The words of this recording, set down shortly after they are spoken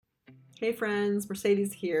Hey friends,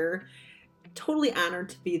 Mercedes here. Totally honored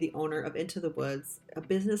to be the owner of Into the Woods, a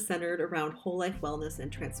business centered around whole life wellness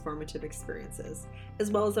and transformative experiences,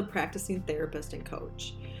 as well as a practicing therapist and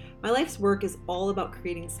coach. My life's work is all about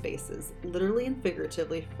creating spaces, literally and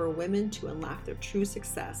figuratively, for women to unlock their true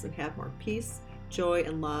success and have more peace, joy,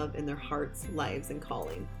 and love in their hearts, lives, and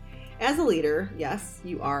calling. As a leader, yes,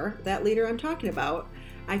 you are that leader I'm talking about.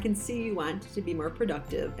 I can see you want to be more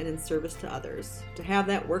productive and in service to others, to have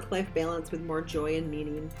that work-life balance with more joy and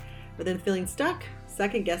meaning, but then feeling stuck,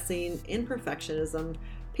 second guessing, imperfectionism,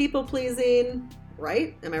 people pleasing,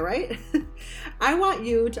 right? Am I right? I want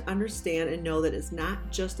you to understand and know that it's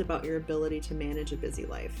not just about your ability to manage a busy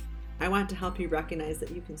life. I want to help you recognize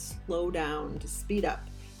that you can slow down to speed up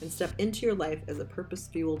and step into your life as a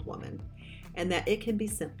purpose-fueled woman, and that it can be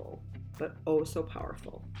simple, but oh so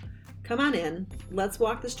powerful. Come on in, let's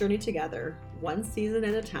walk this journey together, one season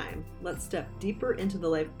at a time. Let's step deeper into the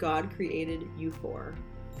life God created you for.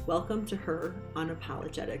 Welcome to Her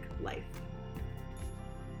Unapologetic Life.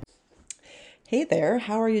 Hey there,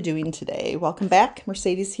 how are you doing today? Welcome back.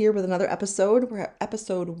 Mercedes here with another episode. We're at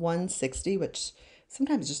episode 160, which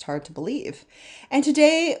sometimes is just hard to believe. And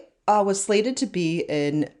today was slated to be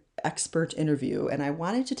an expert interview, and I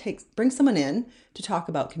wanted to bring someone in to talk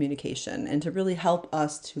about communication and to really help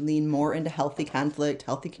us to lean more into healthy conflict,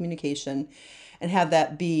 healthy communication, and have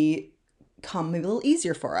that become maybe a little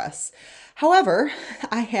easier for us. However,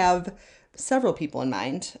 I have several people in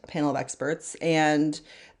mind, a panel of experts, and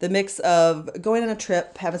the mix of going on a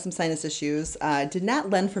trip, having some sinus issues, did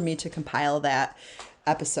not lend for me to compile that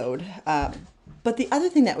episode. But the other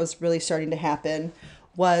thing that was really starting to happen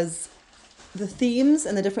was the themes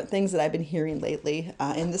and the different things that I've been hearing lately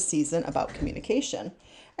in this season about communication.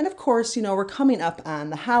 And of course, we're coming up on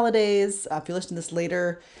the holidays. If you listen to this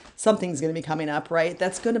later, something's going to be coming up, right?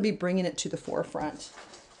 That's going to be bringing it to the forefront.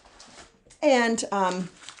 And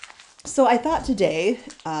so I thought today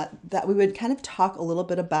that we would kind of talk a little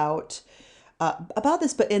bit about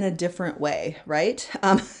this, but in a different way, right?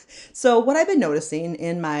 So what I've been noticing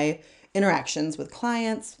in my interactions with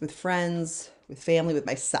clients, with friends, with family, with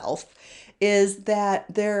myself, is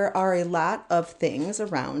that there are a lot of things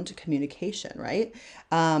around communication, right?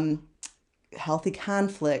 Healthy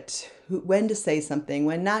conflict, when to say something,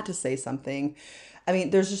 when not to say something. I mean,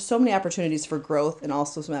 there's just so many opportunities for growth and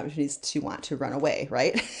also some opportunities to want to run away,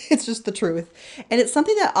 right? It's just the truth. And it's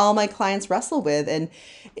something that all my clients wrestle with. And,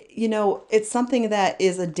 it's something that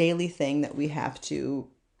is a daily thing that we have to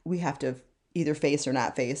either face or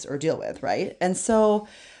not face or deal with, right? And so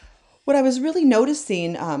what I was really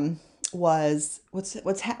noticing was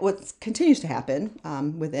what continues to happen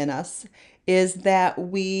within us is that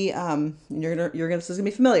we this is gonna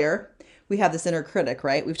be familiar. We have this inner critic,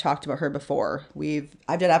 right? We've talked about her before.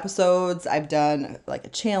 I've done episodes. I've done like a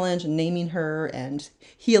challenge and naming her and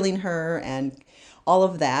healing her and all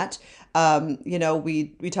of that.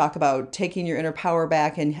 We talk about taking your inner power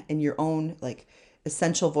back and your own like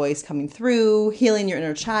essential voice coming through, healing your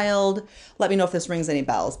inner child. Let me know if this rings any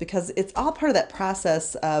bells, because it's all part of that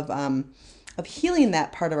process of healing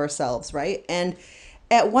that part of ourselves, right? And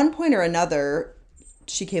at one point or another,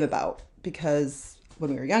 she came about because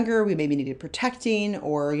when we were younger, we maybe needed protecting,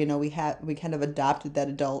 or we kind of adopted that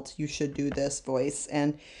adult, you should do this voice.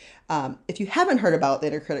 And if you haven't heard about the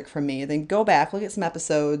inner critic from me, then go back, look at some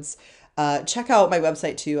episodes. Check out my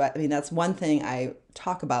website too. I mean, that's one thing I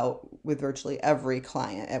talk about with virtually every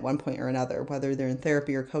client at one point or another, whether they're in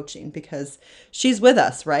therapy or coaching, because she's with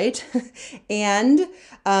us, right? and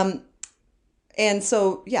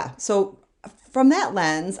so from that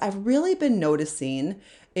lens, I've really been noticing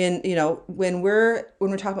when we're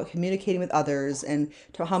talking about communicating with others and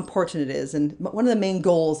how important it is. And one of the main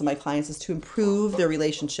goals of my clients is to improve their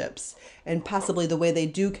relationships and possibly the way they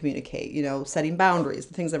do communicate, setting boundaries,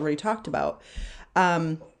 the things I've already talked about.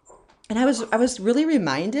 And I was really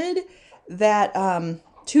reminded that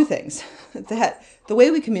two things, that the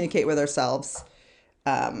way we communicate with ourselves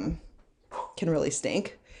can really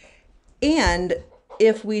stink. And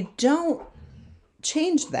if we don't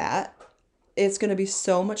change that, it's going to be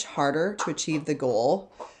so much harder to achieve the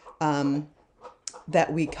goal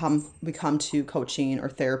that we come to coaching or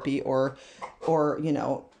therapy or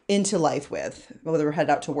into life with, whether we're headed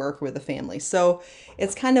out to work or with a family. So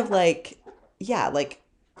it's kind of like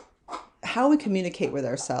how we communicate with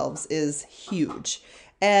ourselves is huge.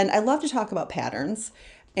 And I love to talk about patterns.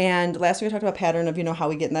 And last week I talked about pattern of, how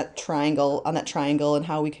we get in that triangle, and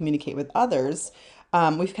how we communicate with others.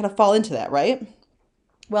 We've kind of fall into that, right?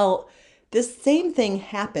 Well, this same thing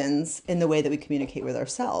happens in the way that we communicate with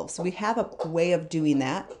ourselves. We have a way of doing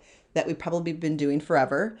that that we've probably been doing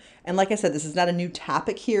forever. And like I said, this is not a new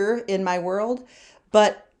topic here in my world,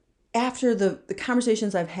 but after the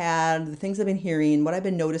conversations I've had, the things I've been hearing, what I've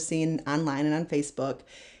been noticing online and on Facebook,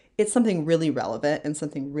 it's something really relevant and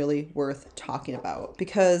something really worth talking about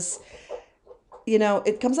because,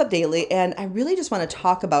 it comes up daily. And I really just want to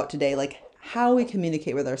talk about today, like how we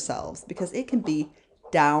communicate with ourselves, because it can be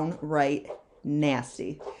downright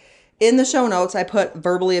nasty. In the show notes, I put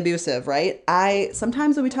verbally abusive, right?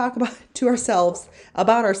 Sometimes when we talk about to ourselves,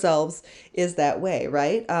 about ourselves, is that way,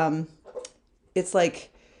 right? It's like,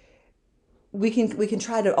 we can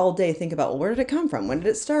try to all day think about, well, where did it come from? When did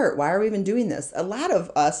it start? Why are we even doing this? A lot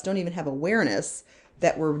of us don't even have awareness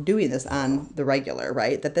that we're doing this on the regular,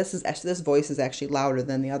 right? That this voice is actually louder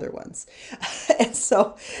than the other ones. And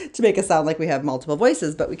so to make it sound like we have multiple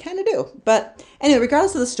voices, but we kind of do. But anyway,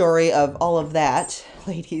 regardless of the story of all of that,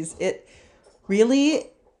 ladies, it really,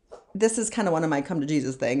 this is kind of one of my come to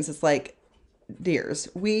Jesus things. It's like, dears,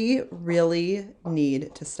 we really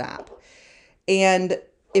need to stop. And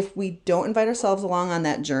if we don't invite ourselves along on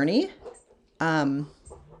that journey of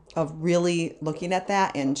really looking at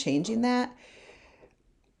that and changing that,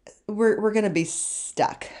 we're going to be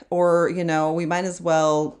stuck. Or, we might as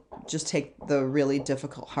well just take the really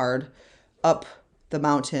difficult, hard up the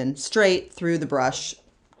mountain, straight through the brush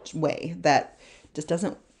way that just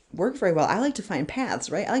doesn't work very well. I like to find paths,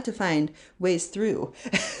 right? I like to find ways through.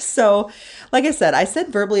 So, like I said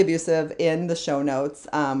verbally abusive in the show notes.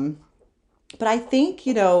 But I think,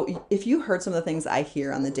 if you heard some of the things I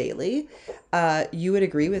hear on the daily, you would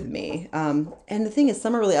agree with me. And the thing is,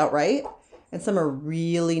 some are really outright and some are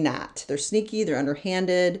really not. They're sneaky, they're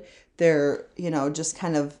underhanded, they're, just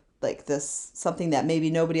kind of like this, something that maybe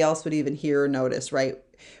nobody else would even hear or notice, right?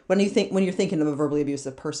 When you're thinking of a verbally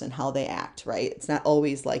abusive person, how they act, right? It's not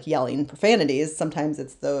always like yelling profanities. Sometimes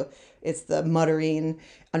it's the muttering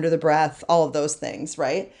under the breath, all of those things,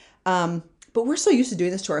 right? But we're so used to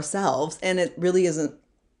doing this to ourselves, and it really isn't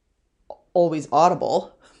always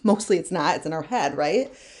audible. Mostly it's not. It's in our head,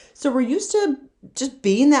 right? So we're used to just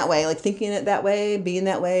being that way, like thinking it that way, being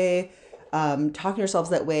that way, talking to ourselves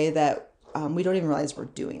that way that we don't even realize we're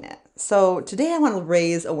doing it. So today I want to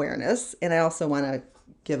raise awareness, and I also want to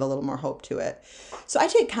give a little more hope to it. So I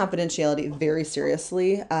take confidentiality very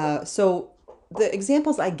seriously. So the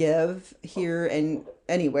examples I give here and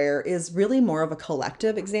anywhere is really more of a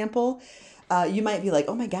collective example. You might be like,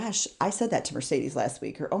 oh my gosh, I said that to Mercedes last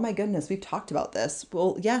week, or oh my goodness, we've talked about this.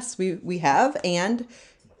 Well, yes, we have, and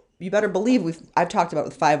you better believe I've talked about it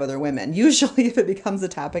with 5 other women. Usually, if it becomes a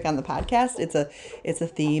topic on the podcast, it's a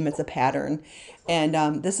theme, it's a pattern,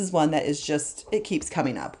 and this is one that is just, it keeps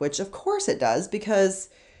coming up, which of course it does, because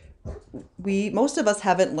most of us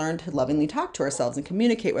haven't learned to lovingly talk to ourselves and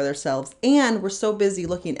communicate with ourselves, and we're so busy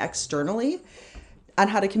looking externally on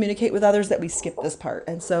how to communicate with others that we skip this part.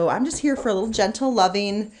 And so I'm just here for a little gentle,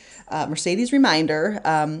 loving Mercedes reminder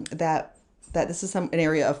that this is an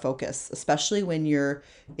area of focus, especially when you're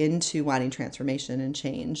into wanting transformation and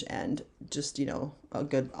change and just, a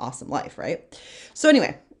good, awesome life, right? So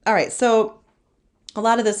anyway, all right. So a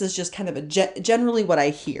lot of this is just kind of generally what I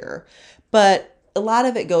hear, but a lot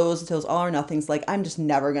of it goes into those all or nothings, like I'm just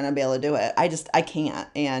never going to be able to do it. I can't.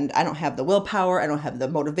 And I don't have the willpower. I don't have the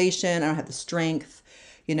motivation. I don't have the strength.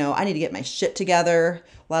 I need to get my shit together.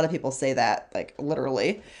 A lot of people say that, like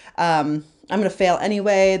literally. I'm going to fail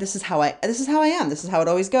anyway. This is how I am. This is how it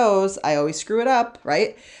always goes. I always screw it up,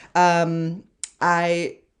 right? A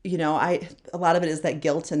lot of it is that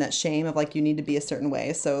guilt and that shame of like, you need to be a certain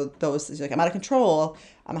way. So those, like, I'm out of control.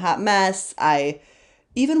 I'm a hot mess.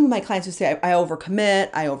 Even with my clients who say I overcommit,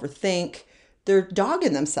 I overthink, they're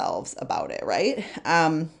dogging themselves about it, right?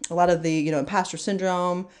 A lot of the, imposter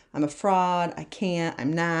syndrome, I'm a fraud, I can't,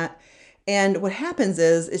 I'm not. And what happens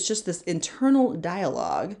is it's just this internal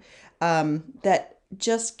dialogue that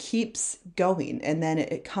just keeps going. And then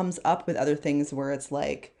it comes up with other things where it's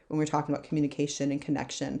like, when we're talking about communication and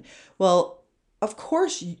connection, well, of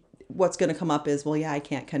course, what's going to come up is, well, yeah, I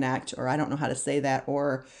can't connect, or I don't know how to say that,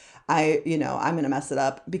 or I'm going to mess it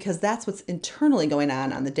up, because that's what's internally going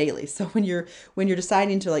on the daily. So when you're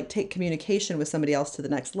deciding to like take communication with somebody else to the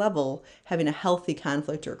next level, having a healthy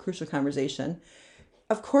conflict or a crucial conversation,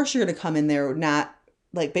 of course you're going to come in there not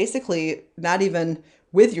like basically not even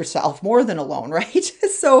with yourself, more than alone, right?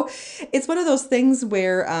 So it's one of those things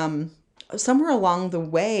where somewhere along the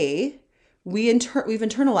way we've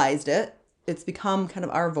internalized it. It's become kind of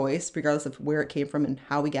our voice, regardless of where it came from and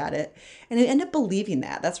how we got it. And I end up believing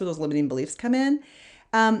that. That's where those limiting beliefs come in.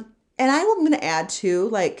 And I'm going to add to,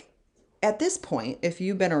 like, at this point, if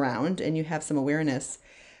you've been around and you have some awareness,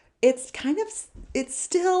 it's kind of, it's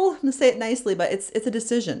still, I'm gonna say it nicely, but it's a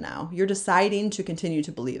decision now. You're deciding to continue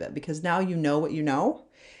to believe it because now you know what you know,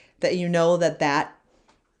 that you know that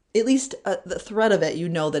at least the thread of it, you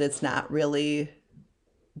know that it's not really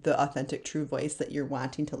the authentic true voice that you're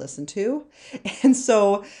wanting to listen to. And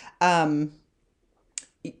so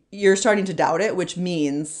you're starting to doubt it, which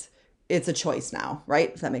means it's a choice now,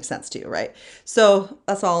 right? If that makes sense to you, right? So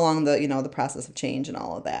that's all along the, the process of change and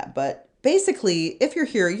all of that. But basically, if you're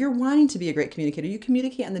here, you're wanting to be a great communicator. You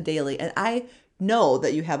communicate on the daily, and I know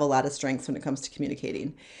that you have a lot of strengths when it comes to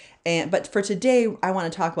communicating. But for today, I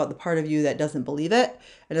want to talk about the part of you that doesn't believe it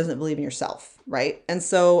and doesn't believe in yourself, right? And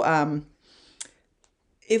so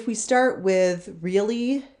if we start with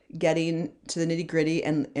really getting to the nitty gritty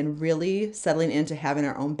and really settling into having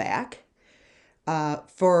our own back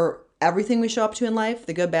for everything we show up to in life,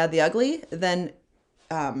 the good, bad, the ugly, then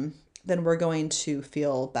we're going to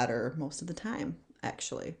feel better most of the time,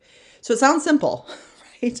 actually. So it sounds simple,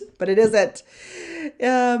 right? But it isn't.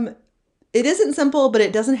 It isn't simple, but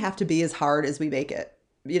it doesn't have to be as hard as we make it.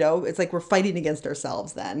 It's like we're fighting against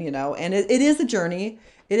ourselves then, and it is a journey.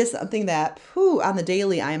 It is something that, on the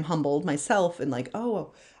daily, I am humbled myself and like,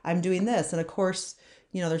 oh, I'm doing this. And of course,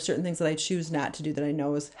 there's certain things that I choose not to do that I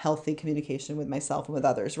know is healthy communication with myself and with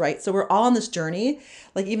others, right? So we're all on this journey.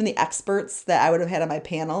 Like even the experts that I would have had on my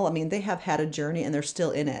panel, I mean, they have had a journey and they're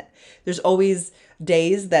still in it. There's always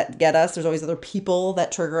days that get us. There's always other people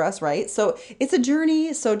that trigger us, right? So it's a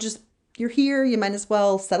journey. So just you're here, you might as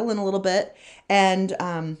well settle in a little bit. And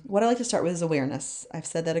what I like to start with is awareness. I've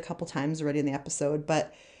said that a couple times already in the episode,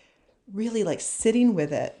 but really like sitting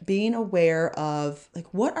with it, being aware of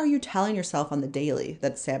like, what are you telling yourself on the daily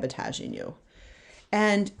that's sabotaging you?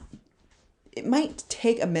 And it might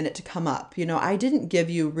take a minute to come up. I didn't give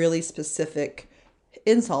you really specific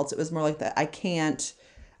insults. It was more like that I can't,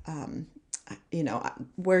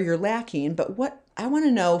 where you're lacking, but what I want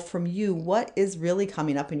to know from you, what is really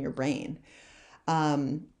coming up in your brain? A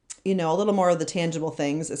little more of the tangible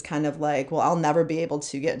things is kind of like, well, I'll never be able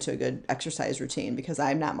to get into a good exercise routine because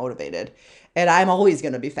I'm not motivated and I'm always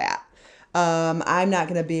going to be fat. I'm not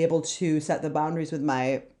going to be able to set the boundaries with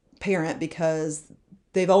my parent because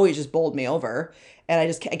they've always just bowled me over and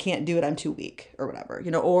I can't do it. I'm too weak or whatever,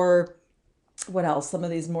 or what else? Some of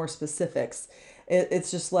these more specifics.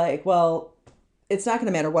 It's just like, well, it's not going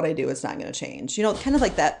to matter what I do. It's not going to change. Kind of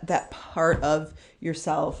like that part of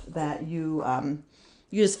yourself that you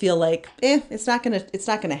just feel like, it's not going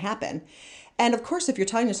to happen. And of course, if you're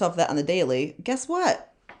telling yourself that on the daily, guess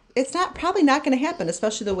what? It's probably not going to happen,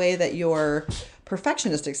 especially the way that your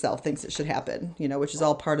perfectionistic self thinks it should happen, which is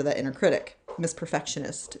all part of that inner critic. Miss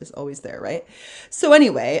Perfectionist is always there, right? So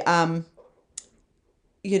anyway,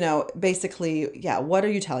 basically, yeah, what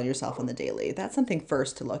are you telling yourself on the daily? That's something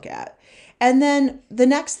first to look at. And then the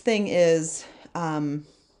next thing is,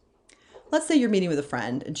 let's say you're meeting with a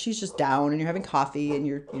friend and she's just down and you're having coffee and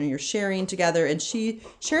you're sharing together and she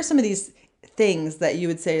shares some of these things that you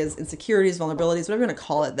would say is insecurities, vulnerabilities, whatever you want to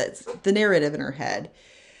call it, that's the narrative in her head.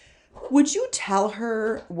 Would you tell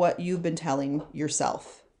her what you've been telling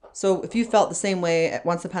yourself? So if you felt the same way at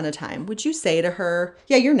once upon a time, would you say to her,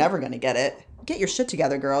 yeah, you're never going to get it. Get your shit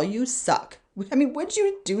together, girl. You suck. I mean, would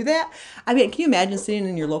you do that? I mean, can you imagine sitting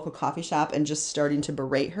in your local coffee shop and just starting to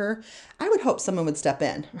berate her? I would hope someone would step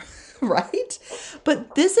in, right?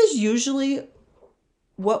 But this is usually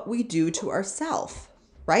what we do to ourselves,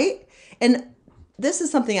 right? And this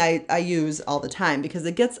is something I use all the time because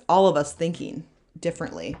it gets all of us thinking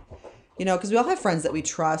differently. Because we all have friends that we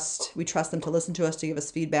trust. We trust them to listen to us, to give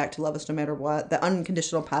us feedback, to love us no matter what, the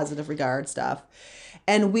unconditional positive regard stuff.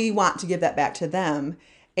 And we want to give that back to them.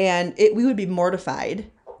 And we would be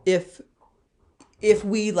mortified if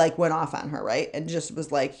we like went off on her, right? And just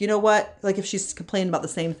was like, you know what? Like if she's complaining about the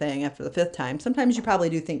same thing after the fifth time, sometimes you probably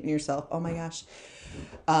do think to yourself, oh my gosh,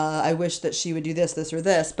 I wish that she would do this, this, or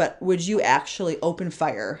this. But would you actually open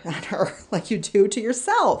fire on her like you do to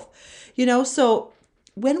yourself? So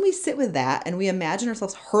when we sit with that and we imagine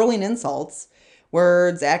ourselves hurling insults,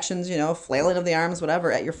 words, actions, flailing of the arms,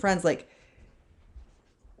 whatever, at your friends, like,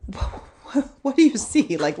 what do you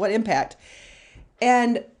see? Like, what impact?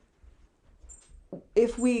 And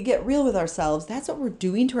if we get real with ourselves, that's what we're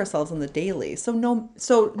doing to ourselves on the daily. So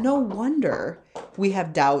no wonder we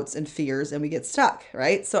have doubts and fears and we get stuck,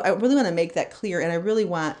 right? So I really want to make that clear. And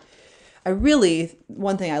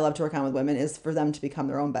one thing I love to work on with women is for them to become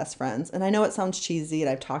their own best friends. And I know it sounds cheesy and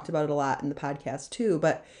I've talked about it a lot in the podcast too,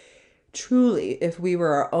 but truly, if we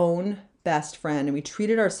were our own best friend and we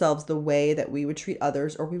treated ourselves the way that we would treat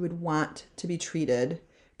others or we would want to be treated,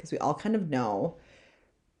 because we all kind of know,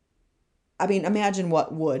 I mean, imagine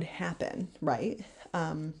what would happen, right?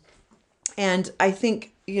 And I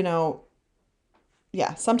think,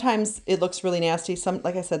 yeah, sometimes it looks really nasty.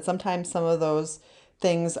 Like I said, sometimes some of those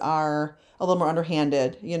things are a little more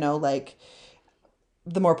underhanded, like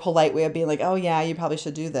the more polite way of being like, oh yeah, you probably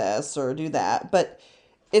should do this or do that. But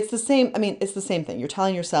it's the same. I mean, it's the same thing. You're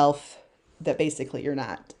telling yourself that basically you're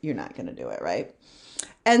not going to do it, right?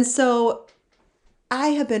 And so I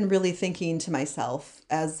have been really thinking to myself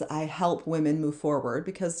as I help women move forward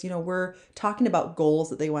because, we're talking about goals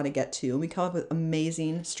that they want to get to, and we come up with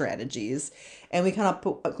amazing strategies, and we come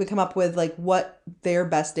up with like what their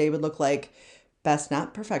best day would look like. Best,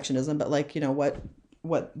 not perfectionism, but like,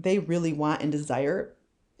 what they really want and desire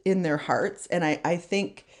in their hearts. And I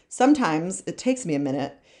think sometimes it takes me a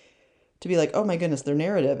minute to be like, oh my goodness, their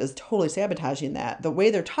narrative is totally sabotaging that. The way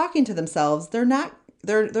they're talking to themselves, they're not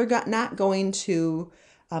going to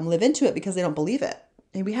live into it because they don't believe it.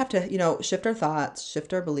 And we have to, shift our thoughts,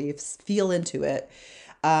 shift our beliefs, feel into it.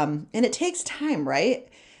 And it takes time, right?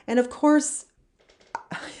 And of course,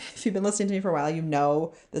 if you've been listening to me for a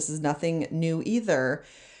while, this is nothing new either.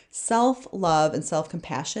 Self love and self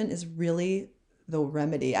compassion is really the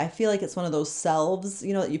remedy. I feel like it's one of those salves,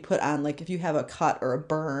 that you put on, like if you have a cut or a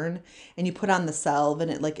burn and you put on the salve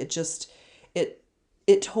and it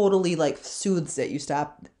it totally like soothes it. You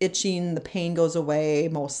stop itching, the pain goes away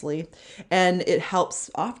mostly, and it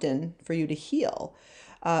helps often for you to heal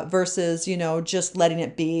versus, just letting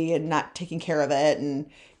it be and not taking care of it and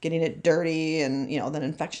getting it dirty and, then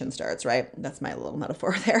infection starts, right? That's my little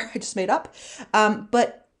metaphor there I just made up.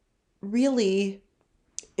 But really,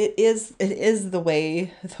 it is the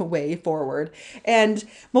way forward. And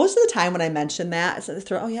most of the time when I mention that, I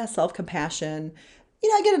throw, oh yeah, self-compassion.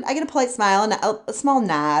 I get a polite smile and a small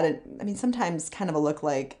nod. And I mean, sometimes kind of a look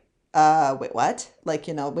like, wait, what? Like,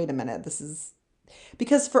 wait a minute, this is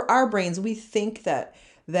because for our brains, we think that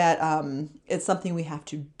it's something we have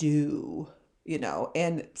to do,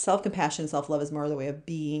 and self-compassion, self-love is more the way of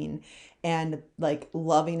being and like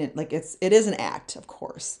loving it. Like it is an act, of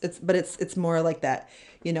course. But it's more like that,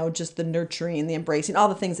 just the nurturing, the embracing, all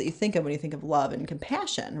the things that you think of when you think of love and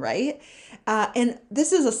compassion, right? And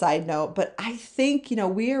this is a side note, but I think,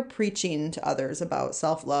 we are preaching to others about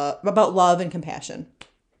self-love, about love and compassion,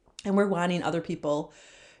 and we're wanting other people,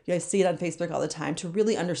 I see it on Facebook all the time, to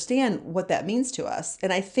really understand what that means to us.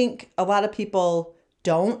 And I think a lot of people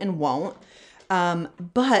don't and won't.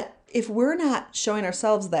 But if we're not showing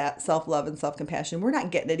ourselves that self-love and self-compassion, we're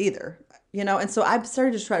not getting it either. And so I've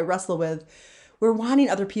started to try to wrestle with, we're wanting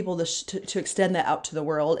other people to extend that out to the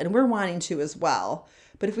world, and we're wanting to as well.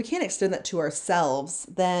 But if we can't extend that to ourselves,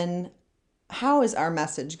 then how is our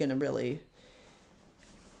message going to really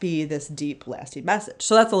be this deep, lasting message?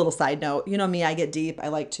 So that's a little side note. You know me, I get deep. I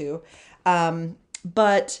like to.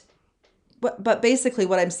 But basically,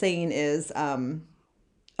 what I'm saying is,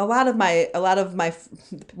 a lot of my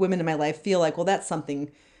women in my life feel like, well, that's something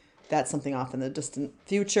off in the distant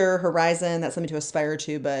future horizon. That's something to aspire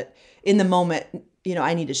to. But in the moment,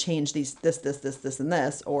 I need to change this, and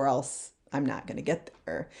this, or else I'm not going to get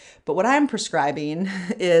there. But what I'm prescribing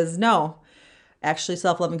is no. Actually,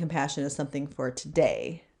 self love and compassion is something for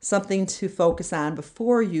today, something to focus on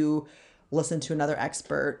before you listen to another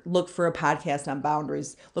expert, look for a podcast on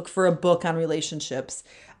boundaries, look for a book on relationships.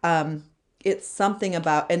 It's something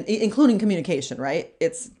about, and including communication, right?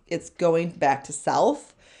 It's going back to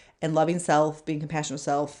self and loving self, being compassionate with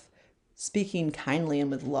self, speaking kindly and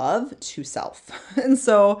with love to self. And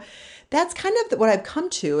so that's kind of what I've come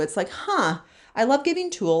to. It's like, I love giving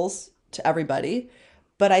tools to everybody.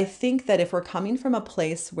 But I think that if we're coming from a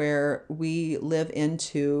place where we live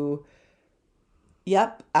into,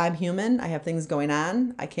 yep, I'm human, I have things going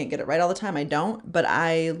on, I can't get it right all the time, I don't, but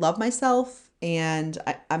I love myself, and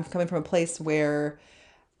I'm coming from a place where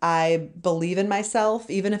I believe in myself,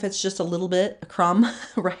 even if it's just a little bit, a crumb,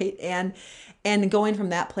 right? And going from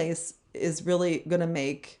that place is really going to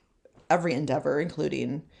make every endeavor,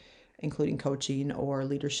 including coaching or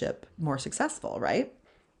leadership, more successful, right?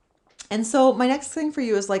 And so my next thing for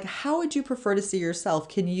you is like, how would you prefer to see yourself?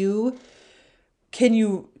 Can you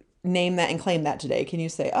name that and claim that today? Can you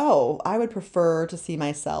say, "Oh, I would prefer to see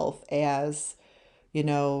myself as, you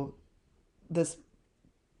know, this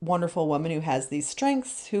wonderful woman who has these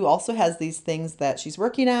strengths, who also has these things that she's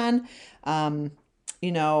working on, um,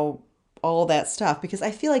 you know, all that stuff." Because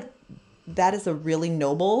I feel like that is a really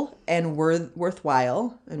noble and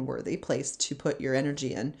worthwhile and worthy place to put your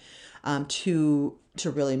energy in, to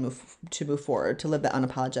really move forward, to live that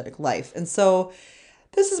unapologetic life. And so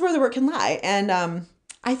this is where the work can lie. And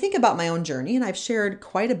I think about my own journey, and I've shared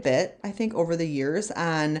quite a bit, I think, over the years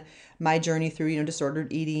on my journey through,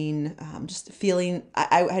 disordered eating, just feeling,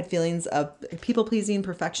 I had feelings of people pleasing,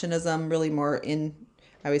 perfectionism, really more in,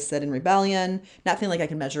 I always said in rebellion, not feeling like I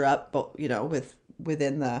can measure up, but,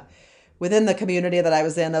 within the community that I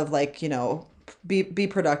was in of like, be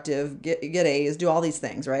productive, get A's, do all these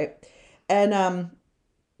things, right? And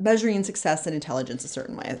measuring success and intelligence a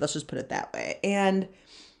certain way. Let's just put it that way. And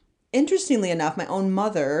interestingly enough, my own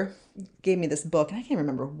mother gave me this book, and I can't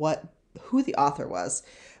remember who the author was,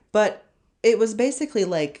 but it was basically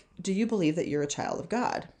like, do you believe that you're a child of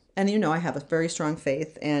God? And I have a very strong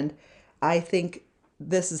faith, and I think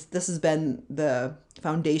this has been the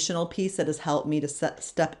foundational piece that has helped me to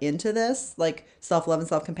step into this, like self-love and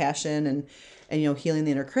self-compassion, and healing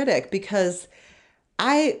the inner critic, because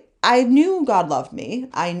I knew God loved me.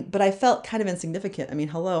 But I felt kind of insignificant. I mean,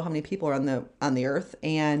 hello, how many people are on the earth?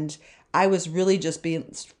 And I was really just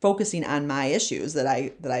focusing on my issues that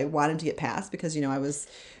I wanted to get past, because I was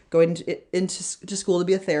going into school to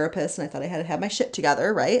be a therapist, and I thought I had to have my shit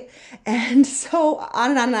together, right? And so on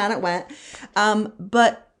and on and on it went.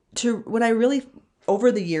 But to when I really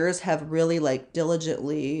over the years have really like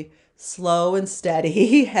diligently, slow and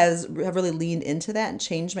steady have really leaned into that and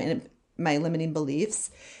changed my limiting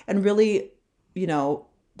beliefs, and really,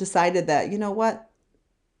 decided that, what,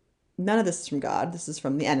 none of this is from God. This is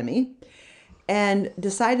from the enemy. And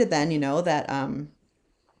decided then, that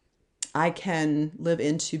I can live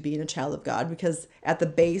into being a child of God, because at the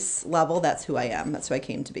base level, that's who I am. That's who I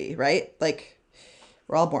came to be, right? Like,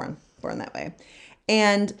 we're all born that way.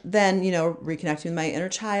 And then, reconnecting with my inner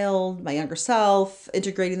child, my younger self,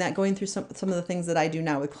 integrating that, going through some of the things that I do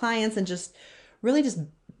now with clients, and just really just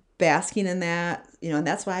basking in that, and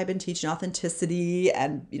that's why I've been teaching authenticity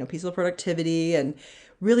and, peaceful productivity, and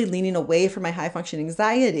really leaning away from my high functioning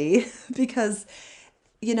anxiety because,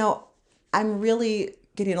 I'm really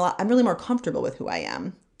I'm really more comfortable with who I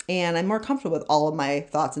am. And I'm more comfortable with all of my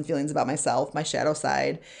thoughts and feelings about myself, my shadow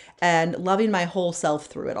side, and loving my whole self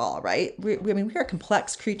through it all, right? I mean, we are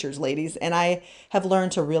complex creatures, ladies, and I have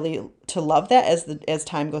learned to love that as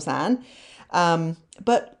time goes on.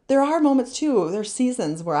 But there are moments too. There's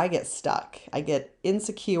seasons where I get stuck. I get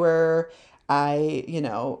insecure.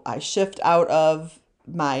 I shift out of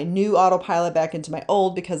my new autopilot back into my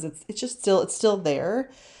old, because it's still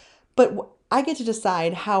there. But I get to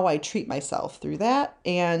decide how I treat myself through that,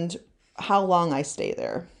 and how long I stay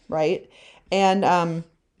there, right? And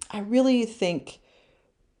I really think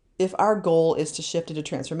if our goal is to shift into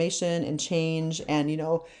transformation and change, and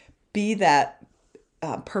be that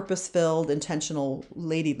purpose-filled, intentional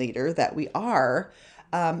lady leader that we are,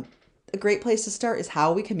 a great place to start is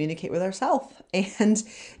how we communicate with ourselves, and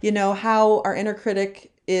how our inner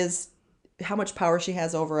critic is, how much power she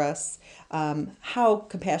has over us, how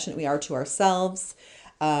compassionate we are to ourselves,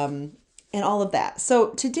 and all of that. So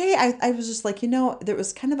today I was just like, there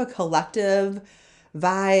was kind of a collective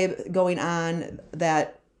vibe going on,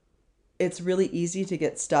 that it's really easy to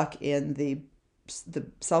get stuck in the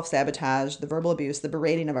self-sabotage, the verbal abuse, the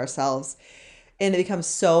berating of ourselves. And it becomes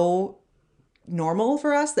so normal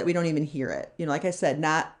for us that we don't even hear it. Like I said,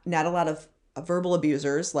 not a lot of verbal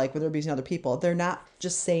abusers, like when they're abusing other people, they're not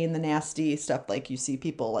just saying the nasty stuff like you see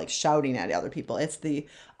people like shouting at other people. It's the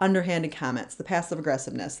underhanded comments, the passive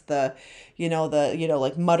aggressiveness, the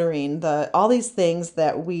like muttering, all these things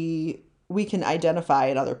that we can identify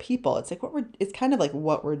in other people. It's like it's kind of like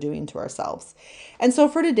what we're doing to ourselves. And so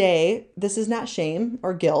for today, this is not shame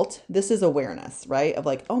or guilt. This is awareness, right? Of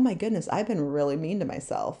like, oh my goodness, I've been really mean to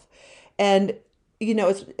myself. And,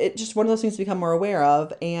 it's just one of those things to become more aware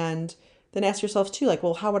of. And then ask yourself too, like,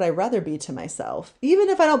 well, how would I rather be to myself? Even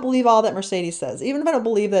if I don't believe all that Mercedes says, even if I don't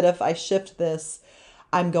believe that if I shift this,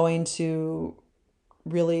 I'm going to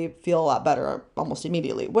really feel a lot better almost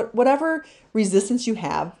immediately. Whatever resistance you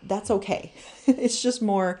have, that's okay. It's just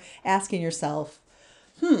more asking yourself,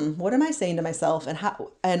 what am I saying to myself, and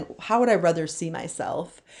how would I rather see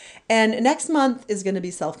myself? And next month is going to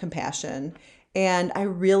be self-compassion. And I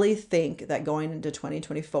really think that going into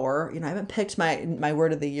 2024, I haven't picked my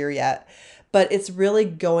word of the year yet, but it's really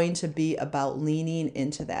going to be about leaning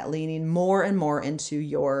into that, leaning more and more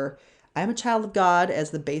into I'm a child of God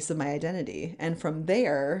as the base of my identity. And from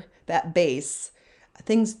there, that base,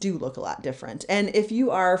 things do look a lot different. And if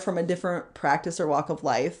you are from a different practice or walk of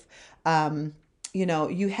life,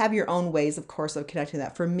 you have your own ways, of course, of connecting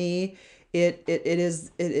that. For me, it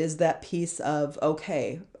is that piece of,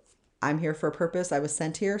 okay, I'm here for a purpose. I was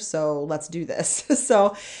sent here, so let's do this.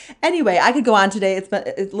 So anyway, I could go on today. It's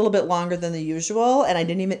been a little bit longer than the usual, and I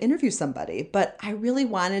didn't even interview somebody, but I really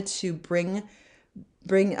wanted to bring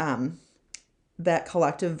that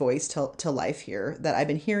collective voice to life here that I've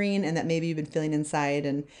been hearing and that maybe you've been feeling inside.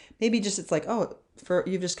 And maybe just it's like, oh, for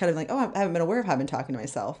you've just kind of like, oh, I haven't been aware of how I've been talking to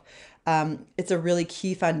myself. It's a really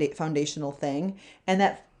key foundational thing. And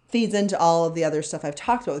that feeds into all of the other stuff I've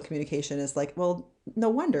talked about with communication is like, well, no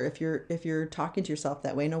wonder if you're talking to yourself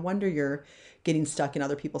that way, no wonder you're getting stuck in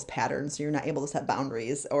other people's patterns. You're not able to set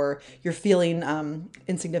boundaries, or you're feeling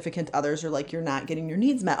insignificant to others, or like you're not getting your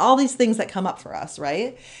needs met. All these things that come up for us,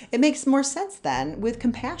 right? It makes more sense then with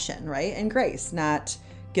compassion, right? And grace, not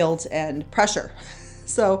guilt and pressure.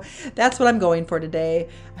 So that's what I'm going for today.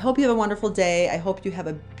 I hope you have a wonderful day. I hope you have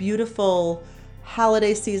a beautiful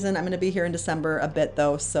holiday season. I'm going to be here in December a bit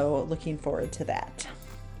though, so looking forward to that.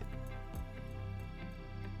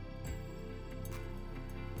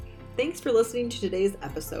 Thanks for listening to today's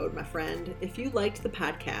episode, my friend. If you liked the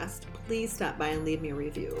podcast, please stop by and leave me a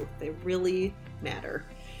review. They really matter.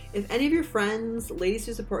 If any of your friends, ladies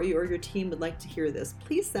who support you, or your team would like to hear this,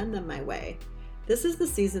 please send them my way. This is the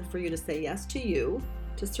season for you to say yes to you,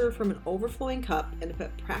 to serve from an overflowing cup, and to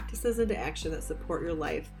put practices into action that support your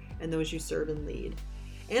life and those you serve and lead.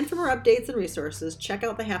 And for more updates and resources, check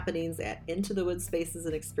out the happenings at Into the Woods Spaces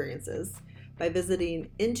and Experiences by visiting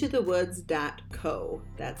intothewoods.co.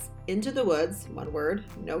 That's Into the Woods, one word,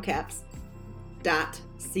 no caps,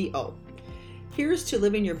 .co. Here's to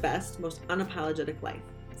living your best, most unapologetic life.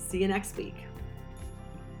 See you next week.